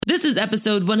This is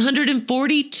episode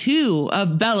 142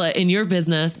 of Bella in Your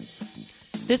Business.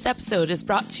 This episode is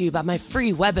brought to you by my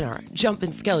free webinar, Jump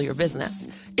and Scale Your Business.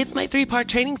 It's my 3-part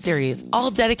training series, all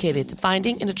dedicated to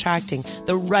finding and attracting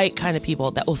the right kind of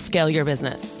people that will scale your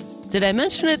business. Did I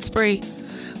mention it's free?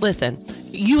 Listen,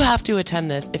 you have to attend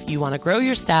this if you want to grow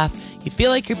your staff, you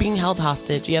feel like you're being held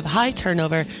hostage, you have high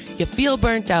turnover, you feel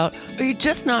burnt out, or you're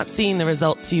just not seeing the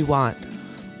results you want.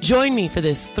 Join me for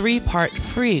this 3-part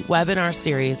free webinar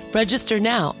series. Register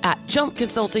now at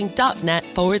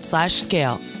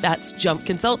jumpconsulting.net/scale. That's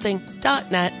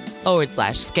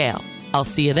jumpconsulting.net/scale. I'll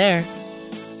see you there.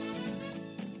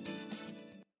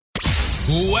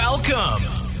 Welcome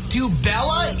to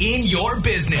Bella in Your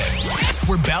Business,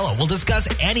 where Bella will discuss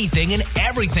anything and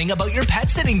everything about your pet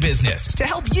sitting business to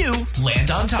help you land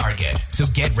on target. So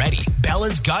get ready.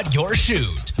 Bella's got your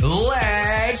shoot.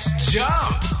 Let's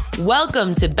jump.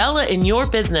 Welcome to Bella in Your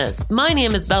Business. My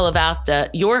name is Bella Vasta,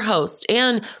 your host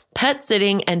and pet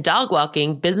sitting and dog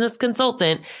walking business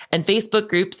consultant and Facebook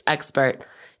groups expert.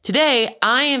 Today,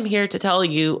 I am here to tell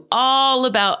you all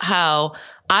about how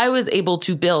I was able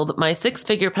to build my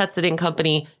 6-figure pet sitting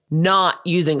company not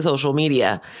using social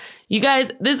media. You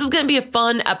guys, this is going to be a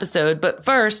fun episode, but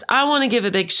first, I want to give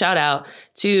a big shout out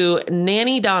to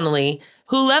Nanny Donnelly,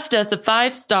 who left us a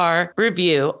 5-star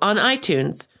review on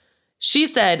iTunes. She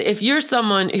said, if you're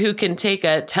someone who can take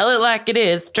a tell it like it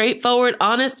is, straightforward,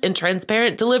 honest, and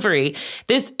transparent delivery,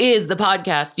 this is the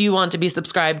podcast you want to be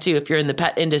subscribed to if you're in the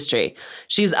pet industry.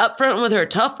 She's upfront with her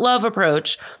tough love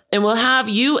approach and will have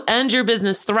you and your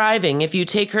business thriving if you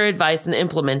take her advice and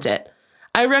implement it.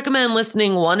 I recommend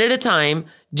listening one at a time,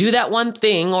 do that one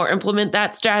thing or implement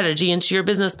that strategy into your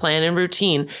business plan and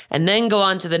routine, and then go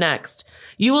on to the next.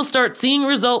 You will start seeing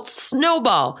results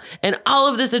snowball, and all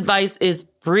of this advice is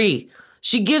free.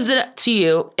 She gives it to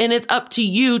you, and it's up to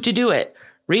you to do it.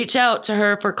 Reach out to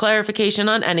her for clarification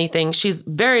on anything. She's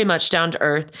very much down to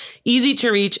earth, easy to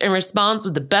reach, and responds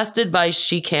with the best advice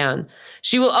she can.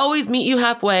 She will always meet you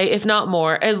halfway, if not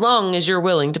more, as long as you're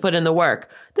willing to put in the work.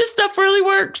 This stuff really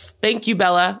works. Thank you,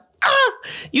 Bella.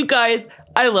 You guys,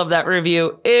 I love that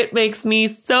review. It makes me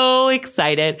so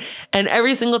excited. And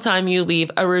every single time you leave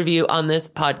a review on this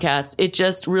podcast, it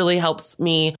just really helps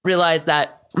me realize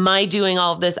that my doing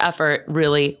all of this effort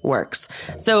really works.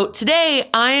 So today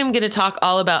I am going to talk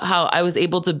all about how I was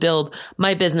able to build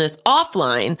my business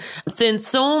offline, since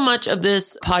so much of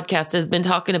this podcast has been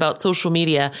talking about social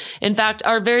media. In fact,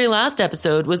 our very last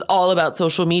episode was all about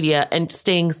social media and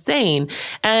staying sane.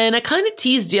 And I kind of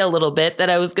teased you a little bit that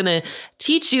I was going to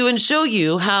teach you and show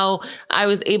you how I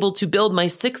was able to build my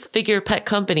 6-figure pet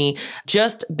company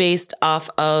just based off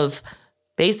of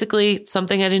basically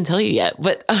something I didn't tell you yet,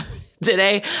 but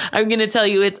today, I'm going to tell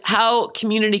you it's how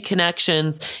community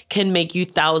connections can make you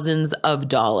thousands of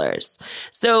dollars.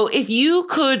 So if you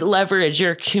could leverage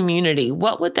your community,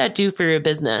 what would that do for your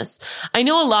business? I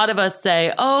know a lot of us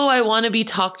say, oh, I want to be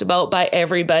talked about by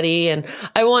everybody, and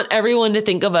I want everyone to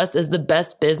think of us as the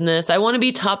best business. I want to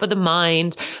be top of the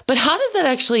mind. But how does that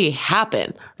actually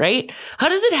happen, right? How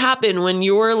does it happen when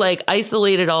you're like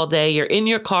isolated all day? You're in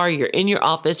your car, you're in your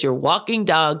office, you're walking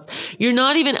dogs, you're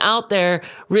not even out there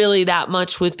really that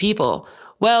much with people?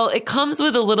 Well, it comes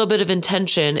with a little bit of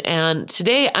intention. And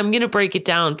today I'm going to break it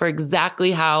down for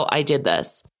exactly how I did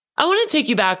this. I want to take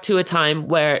you back to a time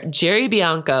where Jerry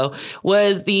Bianco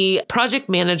was the project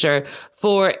manager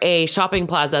for a shopping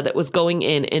plaza that was going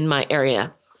in my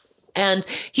area. And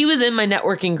he was in my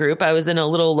networking group. I was in a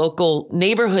little local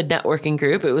neighborhood networking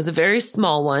group. It was a very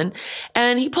small one.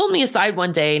 And he pulled me aside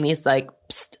one day and he's like,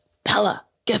 "Psst, Bella,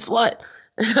 guess what?"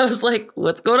 And I was like,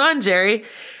 "What's going on, Jerry?"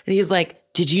 And he's like,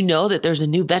 "Did you know that there's a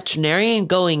new veterinarian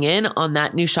going in on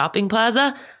that new shopping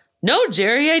plaza?" "No,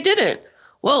 Jerry, I didn't."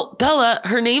 "Well, Bella,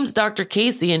 her name's Dr.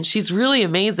 Casey and she's really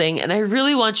amazing and I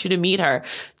really want you to meet her.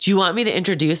 Do you want me to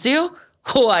introduce you?"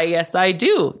 "Why, yes, I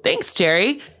do. Thanks,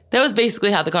 Jerry." That was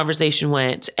basically how the conversation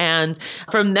went. And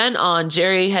from then on,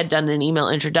 Jerry had done an email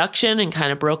introduction and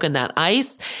kind of broken that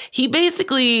ice. He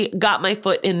basically got my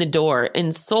foot in the door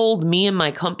and sold me and my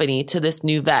company to this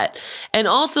new vet, and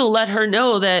also let her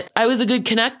know that I was a good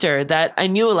connector, that I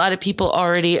knew a lot of people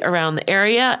already around the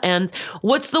area. And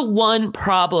what's the one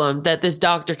problem that this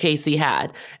Dr. Casey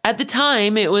had? At the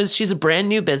time, she's a brand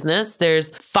new business.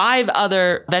 There's 5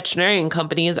 other veterinarian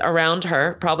companies around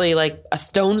her, probably like a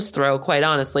stone's throw, quite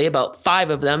honestly, about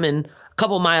 5 of them in a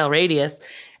couple mile radius.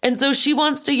 And so she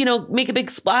wants to, make a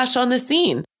big splash on the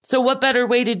scene. So what better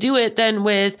way to do it than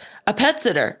with a pet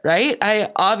sitter, right? I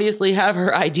obviously have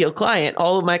her ideal client.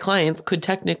 All of my clients could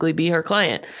technically be her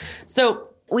client. So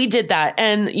we did that.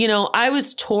 And, I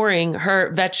was touring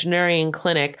her veterinarian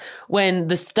clinic when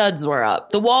the studs were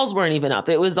up. The walls weren't even up.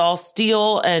 It was all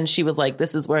steel. And she was like,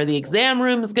 this is where the exam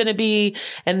room is going to be.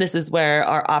 And this is where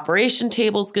our operation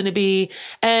table is going to be.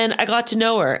 And I got to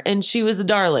know her, and she was a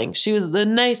darling. She was the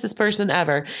nicest person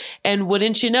ever. And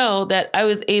wouldn't you know that I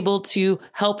was able to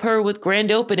help her with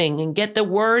grand opening and get the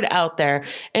word out there.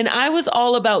 And I was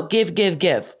all about give, give,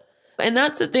 give. And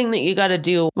that's the thing that you got to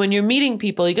do when you're meeting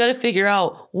people. You got to figure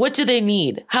out, what do they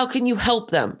need? How can you help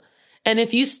them? And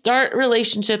if you start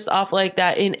relationships off like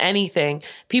that in anything,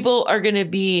 people are going to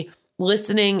be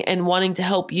listening and wanting to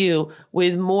help you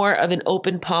with more of an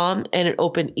open palm and an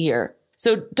open ear.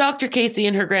 So Dr. Casey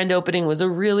and her grand opening was a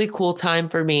really cool time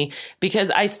for me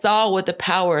because I saw what the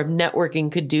power of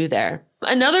networking could do there.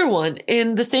 Another one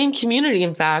in the same community,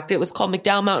 in fact, it was called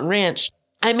McDowell Mountain Ranch.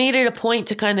 I made it a point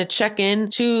to kind of check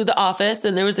in to the office,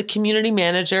 and there was a community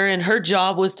manager, and her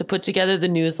job was to put together the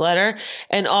newsletter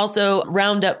and also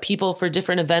round up people for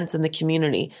different events in the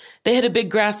community. They had a big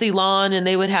grassy lawn, and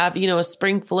they would have, a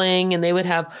spring fling, and they would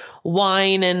have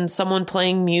wine and someone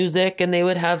playing music, and they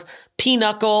would have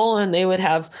pinochle, and they would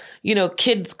have,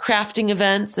 kids crafting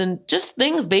events and just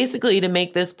things basically to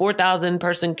make this 4,000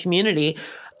 person community,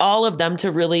 all of them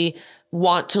to really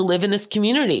want to live in this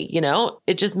community.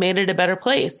 It just made it a better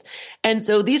place. And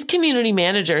so these community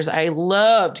managers, I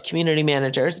loved community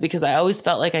managers because I always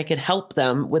felt like I could help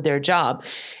them with their job.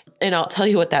 And I'll tell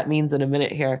you what that means in a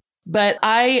minute here. But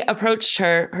I approached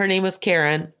her. Her name was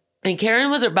Karen. And Karen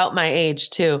was about my age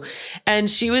too. And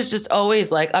she was just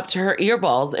always like up to her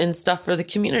earballs and stuff for the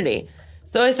community.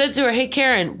 So I said to her, hey,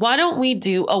 Karen, why don't we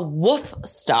do a wolf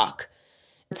stock?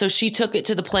 So she took it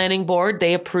to the planning board,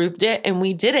 they approved it, and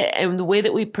we did it. And the way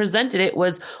that we presented it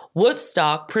was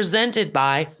Woofstock presented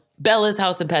by Bella's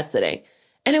House and Pet Sitting.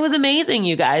 And it was amazing,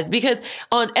 you guys, because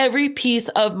on every piece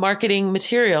of marketing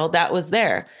material that was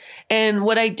there. And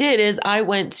what I did is I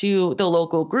went to the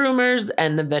local groomers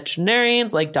and the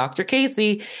veterinarians like Dr.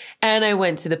 Casey, and I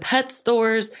went to the pet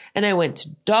stores, and I went to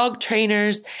dog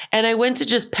trainers, and I went to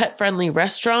just pet-friendly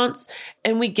restaurants,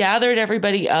 and we gathered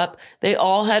everybody up. They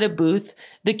all had a booth.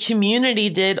 The community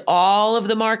did all of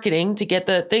the marketing to get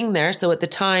the thing there. So at the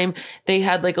time, they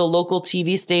had like a local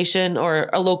TV station or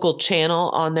a local channel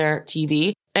on their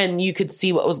TV, and you could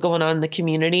see what was going on in the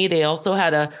community. They also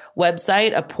had a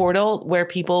website, a portal where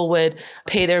people would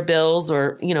pay their bills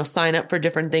or, sign up for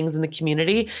different things in the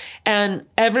community. And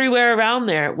everywhere around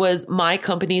there was my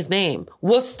company's name,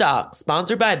 Woofstock,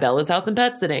 sponsored by Bella's House and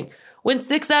Pet Sitting. When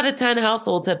 6 out of 10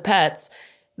 households have pets,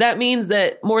 that means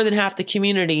that more than half the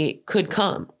community could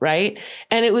come, right?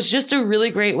 And it was just a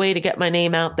really great way to get my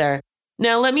name out there.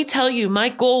 Now, let me tell you, my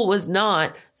goal was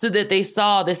not so that they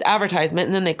saw this advertisement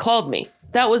and then they called me.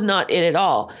 That was not it at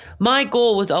all. My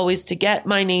goal was always to get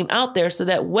my name out there so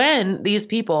that when these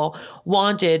people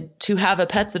wanted to have a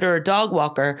pet sitter or dog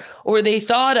walker, or they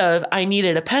thought of, I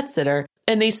needed a pet sitter,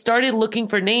 and they started looking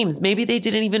for names, maybe they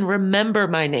didn't even remember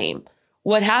my name.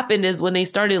 What happened is when they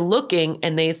started looking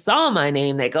and they saw my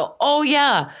name, they go, oh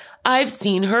yeah, I've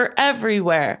seen her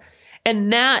everywhere.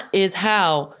 And that is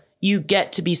how you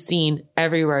get to be seen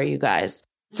everywhere, you guys.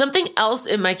 Something else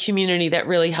in my community that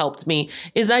really helped me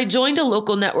is I joined a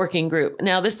local networking group.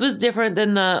 Now, this was different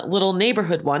than the little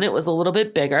neighborhood one. It was a little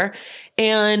bit bigger,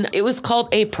 and it was called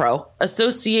APRO,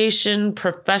 Association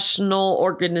Professional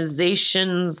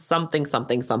Organizations, something.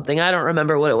 I don't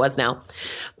remember what it was now.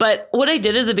 But what I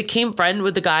did is I became friend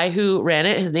with the guy who ran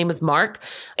it. His name is Mark.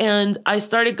 And I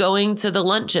started going to the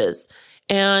lunches.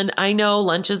 And I know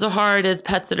lunches are hard as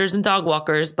pet sitters and dog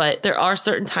walkers, but there are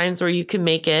certain times where you can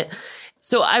make it.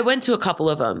 So I went to a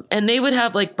couple of them, and they would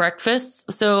have like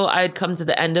breakfasts. So I'd come to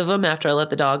the end of them after I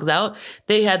let the dogs out.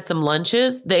 They had some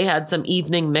lunches. They had some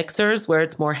evening mixers where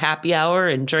it's more happy hour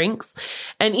and drinks.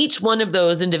 And each one of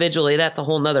those individually, that's a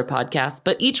whole nother podcast,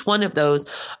 but each one of those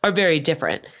are very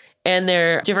different. And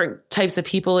they're different types of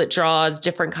people it draws,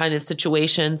 different kind of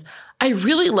situations. I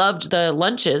really loved the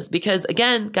lunches because,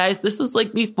 again, guys, this was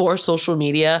like before social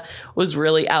media was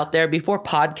really out there, before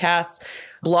podcasts,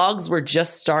 blogs were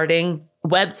just starting.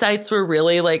 Websites were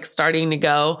really like starting to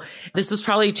go. This was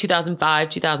probably 2005,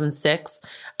 2006.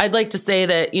 I'd like to say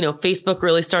that, Facebook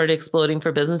really started exploding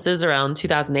for businesses around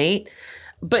 2008.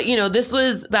 But, this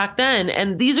was back then.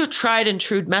 And these are tried and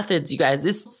true methods, you guys.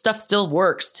 This stuff still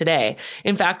works today.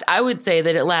 In fact, I would say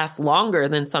that it lasts longer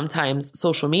than sometimes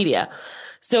social media.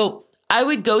 So I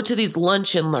would go to these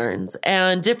lunch and learns,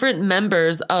 and different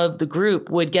members of the group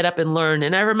would get up and learn.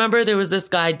 And I remember there was this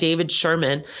guy, David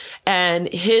Sherman, and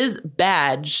his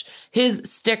badge, his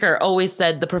sticker always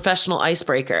said the professional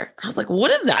icebreaker. I was like,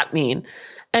 what does that mean?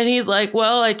 And he's like,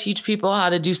 well, I teach people how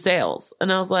to do sales.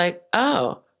 And I was like,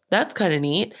 oh, that's kind of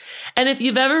neat. And if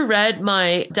you've ever read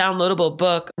my downloadable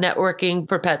book, Networking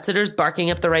for Pet Sitters,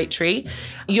 Barking Up the Right Tree,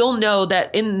 you'll know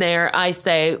that in there I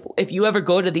say, if you ever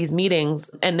go to these meetings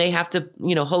and they have to,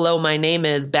 hello, my name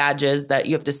is badges that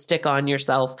you have to stick on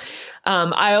yourself.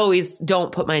 I always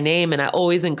don't put my name, and I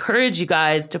always encourage you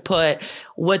guys to put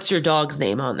what's your dog's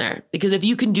name on there. Because if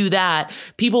you can do that,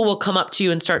 people will come up to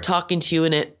you and start talking to you,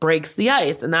 and it breaks the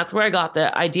ice. And that's where I got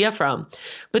the idea from.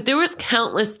 But there was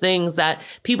countless things that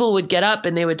people would get up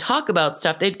and they would talk about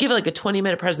stuff. They'd give like a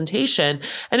 20-minute presentation.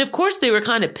 And of course, they were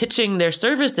kind of pitching their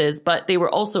services, but they were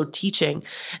also teaching.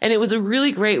 And it was a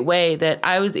really great way that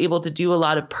I was able to do a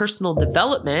lot of personal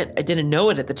development. I didn't know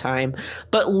it at the time,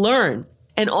 but learn.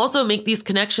 And also make these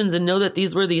connections and know that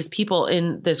these were these people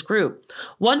in this group.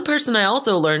 One person I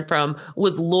also learned from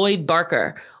was Lloyd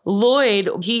Barker. Lloyd,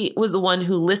 he was the one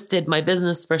who listed my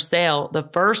business for sale the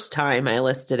first time I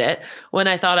listed it, when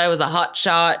I thought I was a hot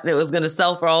shot and it was going to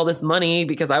sell for all this money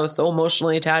because I was so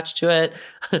emotionally attached to it.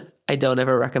 I don't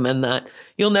ever recommend that.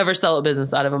 You'll never sell a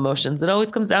business out of emotions. It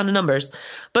always comes down to numbers.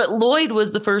 But Lloyd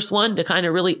was the first one to kind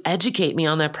of really educate me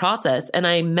on that process. And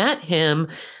I met him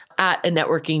at a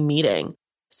networking meeting.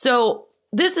 So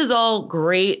this is all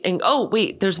great. And oh,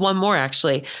 wait, there's one more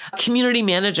actually. Community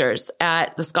managers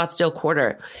at the Scottsdale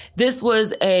Quarter. This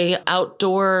was a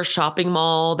outdoor shopping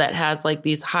mall that has like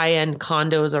these high-end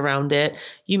condos around it.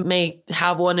 You may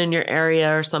have one in your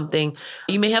area or something.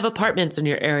 You may have apartments in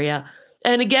your area.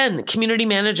 And again, community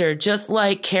manager, just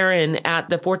like Karen at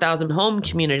the 4,000 home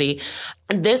community.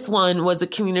 This one was a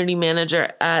community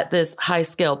manager at this high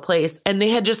scale place, and they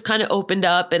had just kind of opened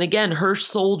up. And again, her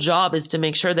sole job is to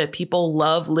make sure that people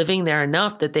love living there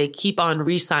enough that they keep on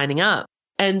re-signing up.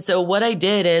 And so what I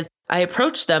did is I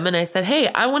approached them and I said, hey,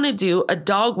 I want to do a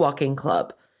dog walking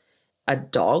club. A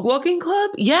dog walking club?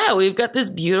 Yeah, we've got this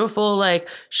beautiful like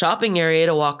shopping area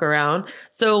to walk around.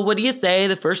 So what do you say?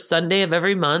 The first Sunday of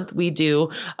every month, we do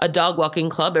a dog walking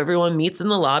club. Everyone meets in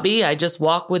the lobby. I just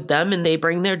walk with them and they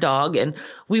bring their dog and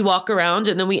we walk around,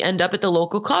 and then we end up at the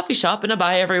local coffee shop and I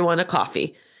buy everyone a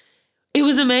coffee. It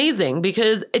was amazing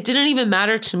because it didn't even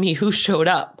matter to me who showed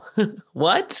up.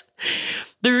 What?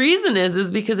 The reason is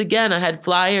because, again, I had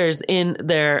flyers in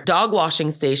their dog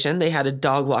washing station. They had a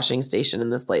dog washing station in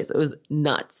this place. It was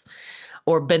nuts,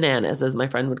 or bananas, as my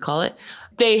friend would call it.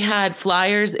 They had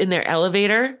flyers in their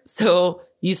elevator. So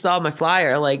you saw my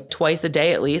flyer like twice a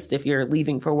day, at least, if you're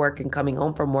leaving for work and coming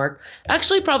home from work.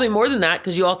 Actually, probably more than that,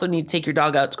 because you also need to take your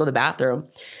dog out to go to the bathroom.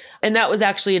 And that was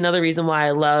actually another reason why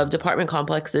I loved apartment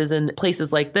complexes and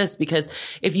places like this, because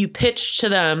if you pitch to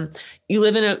them, you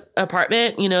live in an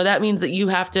apartment, that means that you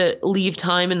have to leave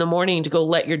time in the morning to go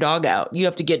let your dog out. You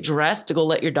have to get dressed to go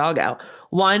let your dog out.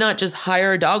 Why not just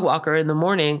hire a dog walker in the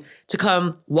morning to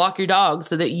come walk your dog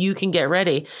so that you can get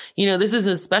ready? This is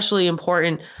especially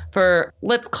important for,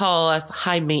 let's call us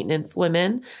high maintenance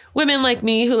women like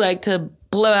me who like to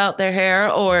blow out their hair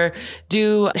or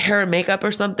do hair and makeup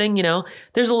or something.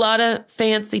 There's a lot of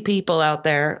fancy people out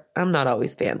there. I'm not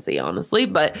always fancy, honestly,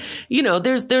 but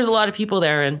there's a lot of people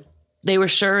there, and they were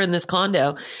sure in this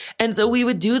condo. And so we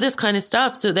would do this kind of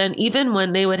stuff. So then even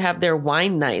when they would have their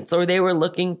wine nights or they were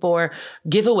looking for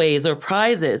giveaways or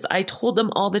prizes, I told them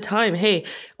all the time, hey,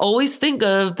 always think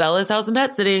of Bella's House and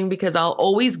Pet Sitting, because I'll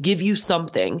always give you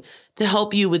something to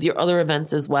help you with your other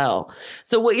events as well.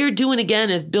 So what you're doing again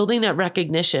is building that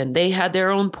recognition. They had their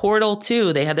own portal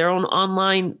too. They had their own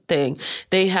online thing.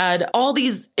 They had all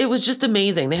these, it was just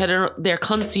amazing. They had their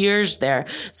concierge there.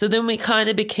 So then we kind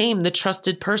of became the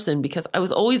trusted person, because I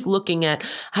was always looking at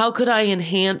how could I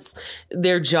enhance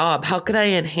their job? How could I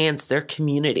enhance their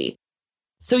community?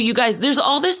 So you guys, there's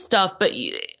all this stuff, but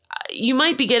you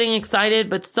might be getting excited,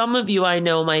 but some of you I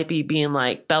know might be being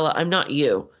like, Bella, I'm not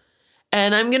you.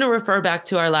 And I'm going to refer back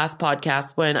to our last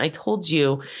podcast when I told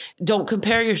you, don't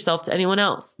compare yourself to anyone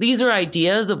else. These are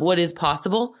ideas of what is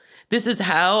possible. This is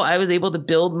how I was able to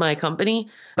build my company,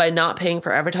 by not paying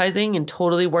for advertising and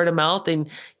totally word of mouth and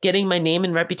getting my name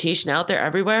and reputation out there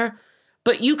everywhere.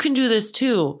 But you can do this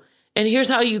too. And here's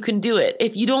how you can do it.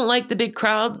 If you don't like the big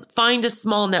crowds, find a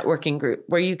small networking group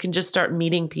where you can just start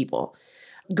meeting people.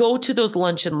 Go to those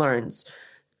lunch and learns.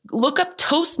 Look up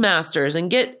Toastmasters and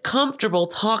get comfortable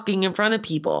talking in front of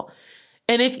people.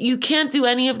 And if you can't do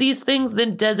any of these things,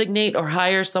 then designate or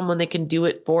hire someone that can do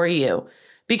it for you,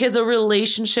 because a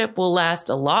relationship will last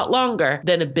a lot longer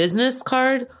than a business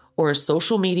card or a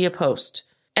social media post.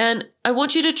 And I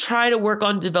want you to try to work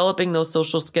on developing those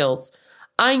social skills.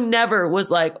 I never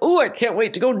was like, oh, I can't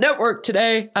wait to go network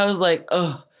today. I was like,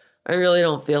 oh, I really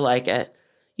don't feel like it.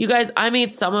 You guys, I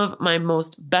made some of my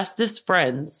most bestest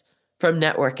friends from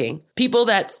networking, people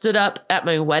that stood up at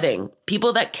my wedding,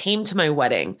 people that came to my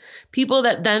wedding, people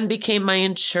that then became my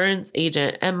insurance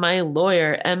agent and my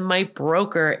lawyer and my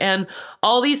broker, and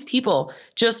all these people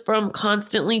just from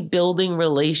constantly building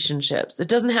relationships. It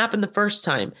doesn't happen the first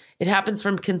time. It happens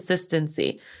from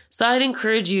consistency. So I'd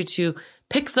encourage you to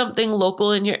pick something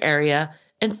local in your area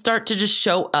and start to just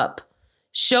show up.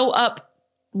 Show up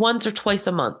once or twice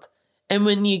a month. And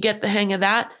when you get the hang of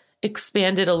that,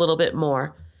 expand it a little bit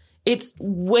more. It's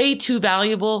way too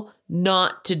valuable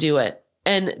not to do it.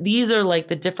 And these are like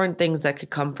the different things that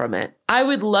could come from it. I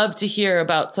would love to hear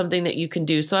about something that you can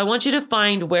do. So I want you to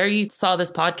find where you saw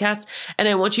this podcast, and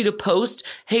I want you to post,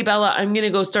 hey, Bella, I'm going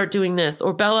to go start doing this.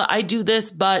 Or Bella, I do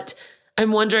this, but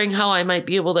I'm wondering how I might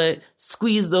be able to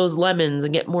squeeze those lemons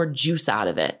and get more juice out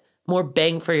of it, more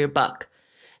bang for your buck.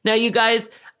 Now, you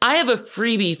guys, I have a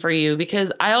freebie for you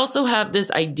because I also have this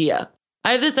idea.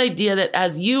 I have this idea that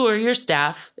as you or your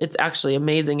staff, it's actually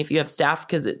amazing if you have staff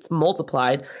because it's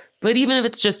multiplied, but even if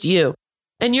it's just you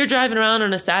and you're driving around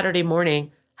on a Saturday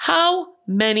morning, how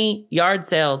many yard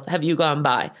sales have you gone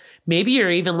by? Maybe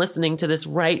you're even listening to this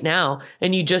right now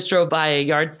and you just drove by a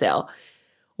yard sale.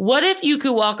 What if you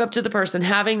could walk up to the person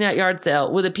having that yard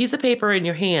sale with a piece of paper in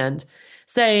your hand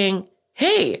saying,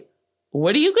 hey,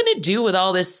 what are you going to do with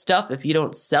all this stuff if you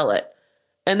don't sell it?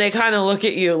 And they kind of look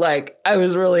at you like, I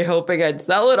was really hoping I'd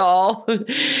sell it all. And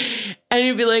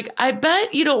you'd be like, I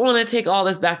bet you don't want to take all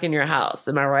this back in your house.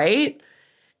 Am I right?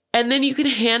 And then you can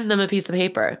hand them a piece of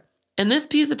paper. And this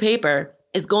piece of paper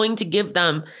is going to give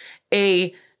them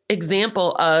a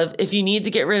example of if you need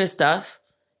to get rid of stuff,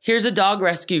 here's a dog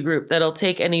rescue group that'll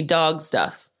take any dog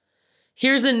stuff.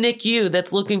 Here's a NICU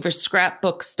that's looking for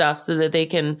scrapbook stuff so that they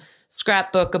can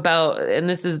scrapbook about, and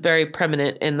this is very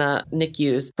prominent in the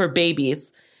NICUs, for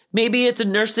babies. Maybe it's a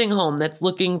nursing home that's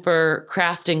looking for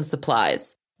crafting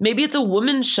supplies. Maybe it's a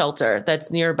women's shelter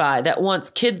that's nearby that wants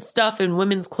kids' stuff and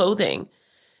women's clothing.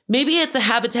 Maybe it's a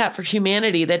Habitat for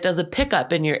Humanity that does a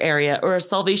pickup in your area, or a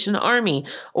Salvation Army,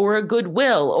 or a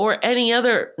Goodwill, or any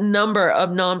other number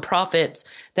of nonprofits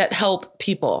that help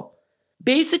people.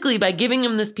 Basically, by giving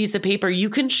them this piece of paper, you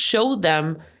can show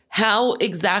them how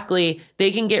exactly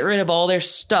they can get rid of all their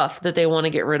stuff that they want to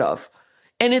get rid of.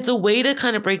 And it's a way to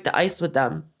kind of break the ice with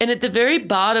them. And at the very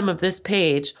bottom of this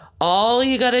page, all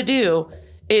you got to do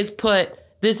is put,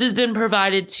 this has been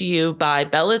provided to you by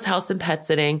Bella's House and Pet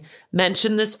Sitting.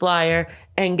 Mention this flyer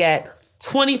and get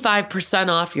 25%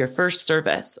 off your first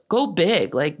service. Go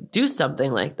big, like do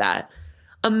something like that.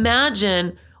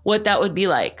 Imagine what that would be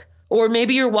like. Or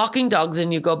maybe you're walking dogs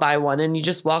and you go buy one and you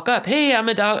just walk up. Hey, I'm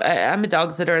a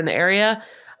dog sitter in the area.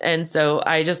 And so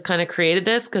I just kind of created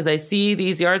this because I see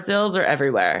these yard sales are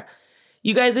everywhere.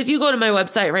 You guys, if you go to my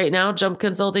website right now,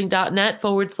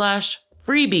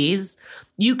 jumpconsulting.net/freebies,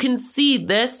 you can see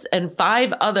this and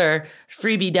 5 other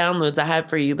freebie downloads I have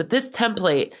for you. But this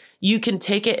template, you can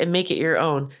take it and make it your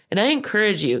own. And I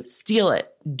encourage you, steal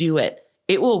it, do it.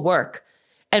 It will work.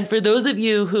 And for those of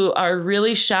you who are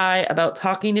really shy about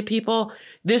talking to people,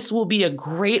 this will be a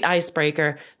great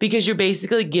icebreaker because you're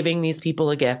basically giving these people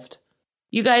a gift.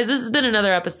 You guys, this has been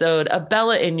another episode of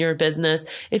Bella in Your Business.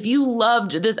 If you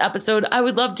loved this episode, I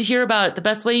would love to hear about it. The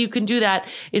best way you can do that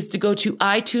is to go to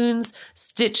iTunes,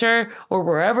 Stitcher, or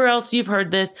wherever else you've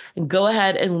heard this and go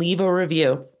ahead and leave a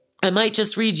review. I might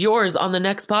just read yours on the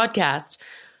next podcast.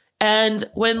 And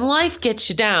when life gets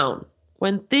you down,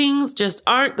 when things just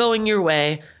aren't going your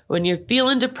way, when you're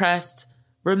feeling depressed,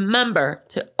 remember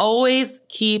to always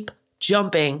keep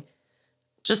jumping.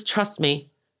 Just trust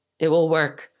me, it will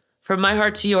work. From my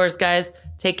heart to yours, guys,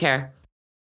 take care.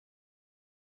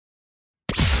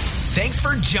 Thanks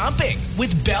for jumping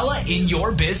with Bella in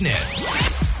Your Business.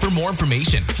 For more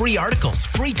information, free articles,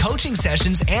 free coaching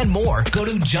sessions, and more, go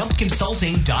to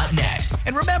jumpconsulting.net.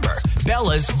 And remember,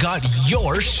 Bella's got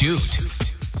your shoot.